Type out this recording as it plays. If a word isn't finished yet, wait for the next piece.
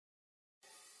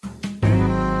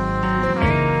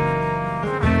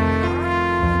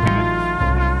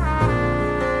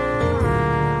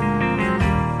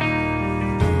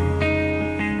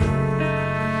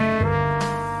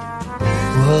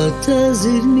does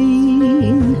it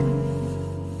mean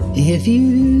if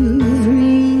you've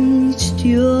reached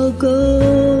your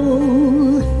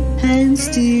goal and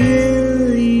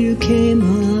still you came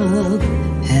up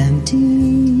empty?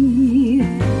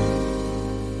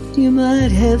 You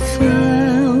might have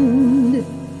found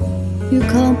you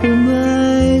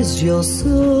compromised your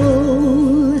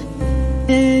soul,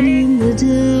 and in the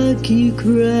dark you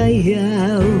cry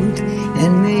out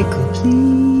and make a plea.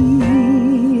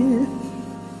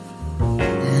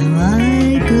 Am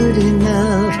I good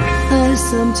enough? I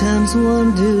sometimes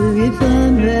wonder if I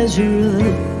measure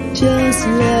up just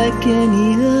like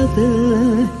any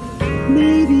other.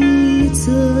 Maybe it's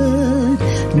an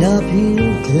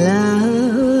uphill climb.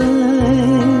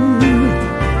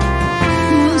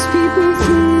 Most people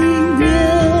think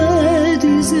they're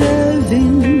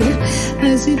deserving,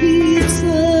 as if it's a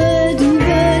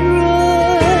divine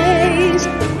right.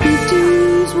 If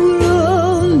dues were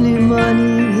only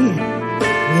money,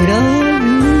 we'd all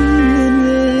be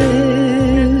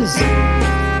millionaires.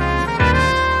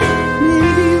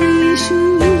 Maybe we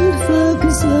should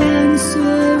focus on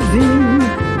serving,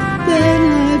 then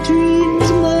our dreams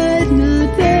might not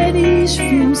vanish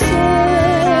from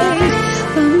sight.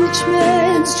 A rich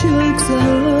man's jokes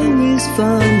are always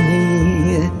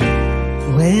funny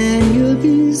when you're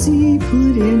busy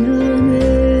putting on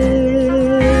airs.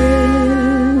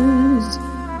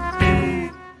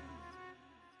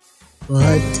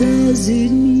 What does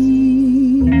it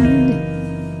mean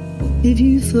if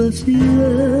you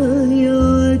fulfill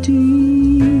your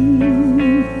dream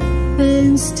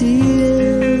and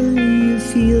still you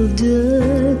feel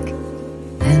dark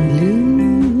and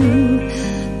blue?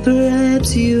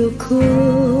 Perhaps you're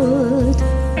caught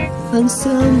on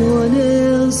someone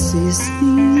else's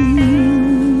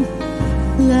theme,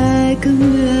 like a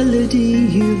melody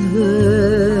you've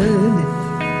heard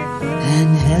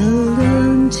and held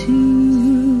on to.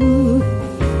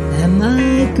 Am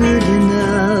I good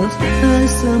enough? I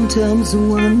sometimes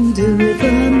wonder if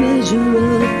I measure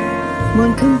up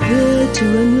one compared to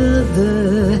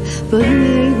another, but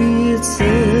maybe it's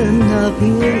an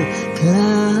uphill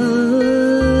climb.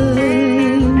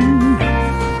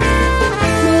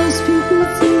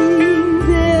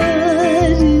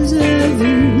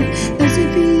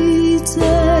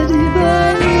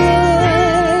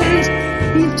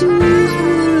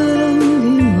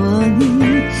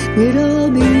 We'd all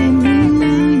be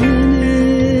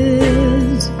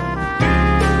millionaires.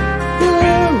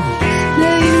 Oh,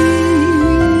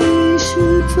 maybe we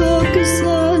should focus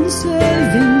on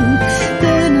serving,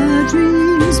 then our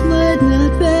dreams might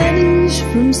not vanish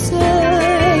from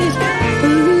sight. A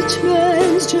rich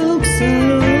man's jokes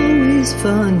are always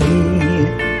funny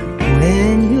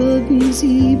when you're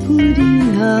busy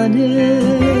putting on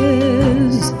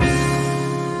airs.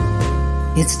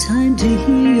 It's time to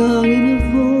hear your inner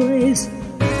voice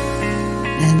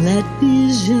and let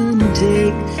vision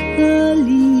take the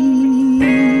lead.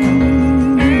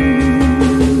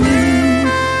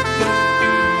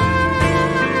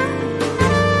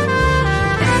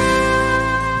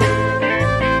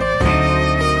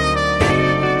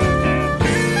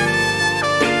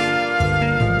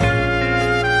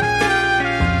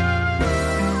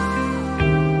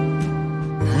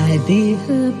 I'd be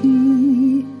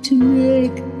happy to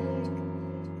make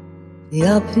the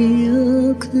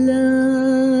uphill climb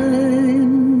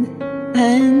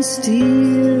and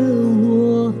still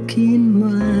walk in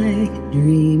my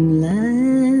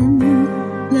dreamland.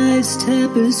 Life's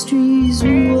tapestries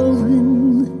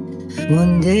woven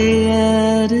one day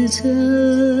at a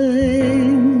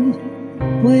time,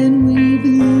 when we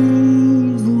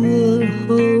believe we're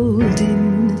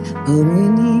holding a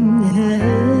winning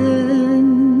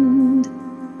hand.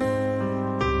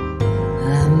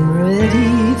 I'm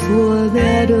ready for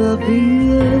that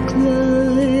uphill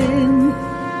climb.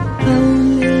 I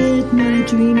won't let my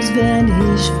dreams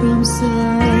vanish from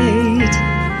sight.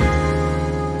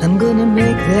 I'm gonna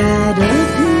make that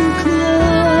uphill climb.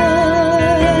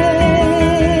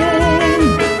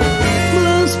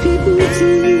 Most people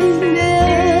think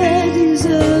they're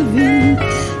deserving,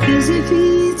 as if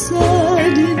it's a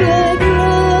divine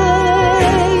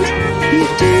right. If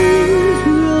dues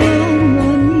were all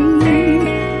money,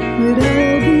 we'd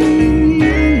all be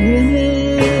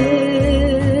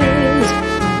millionaires.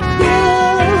 Oh,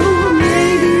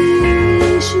 maybe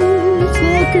we should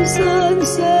focus on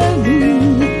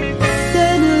serving,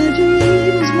 then our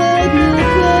dreams might not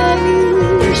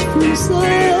vanish from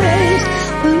sight.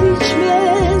 A rich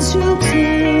man's jokes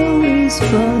are always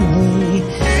funny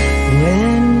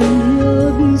when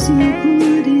you're busy